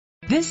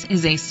This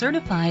is a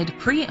certified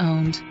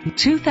pre-owned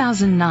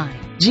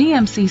 2009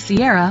 GMC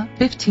Sierra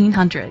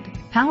 1500,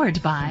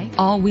 powered by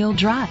all-wheel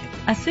drive,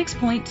 a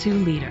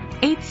 6.2-liter,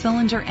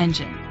 8-cylinder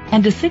engine,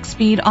 and a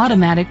 6-speed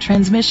automatic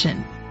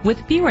transmission.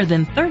 With fewer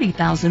than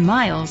 30,000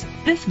 miles,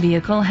 this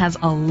vehicle has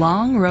a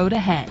long road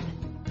ahead.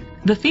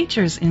 The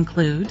features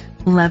include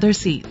leather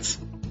seats,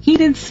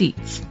 heated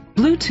seats,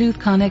 Bluetooth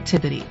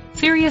connectivity,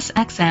 Sirius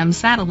XM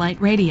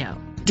satellite radio,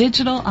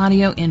 digital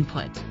audio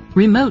input,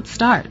 remote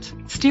start,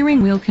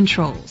 steering wheel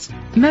controls,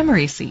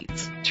 memory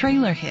seats,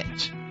 trailer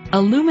hitch,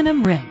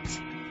 aluminum rims.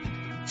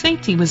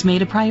 Safety was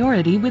made a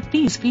priority with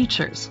these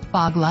features: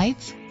 fog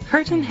lights,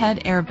 curtain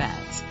head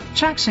airbags,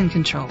 traction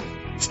control,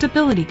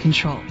 stability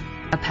control,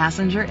 a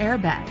passenger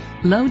airbag,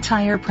 low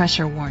tire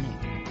pressure warning.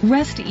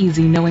 Rest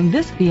easy knowing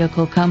this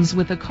vehicle comes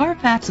with a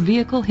Carfax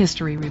Vehicle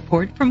History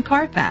Report from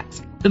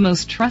Carfax, the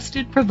most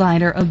trusted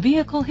provider of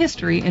vehicle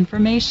history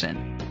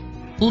information.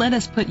 Let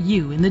us put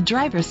you in the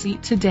driver's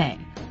seat today.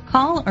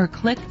 Call or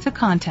click to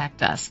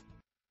contact us.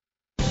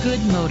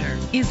 Goode Motor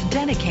is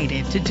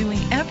dedicated to doing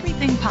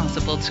everything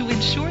possible to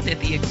ensure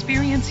that the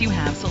experience you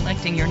have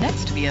selecting your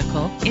next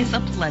vehicle is a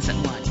pleasant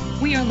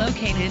one. We are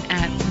located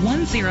at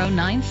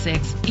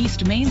 1096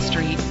 East Main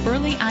Street,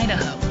 Burley,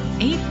 Idaho,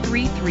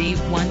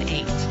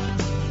 83318.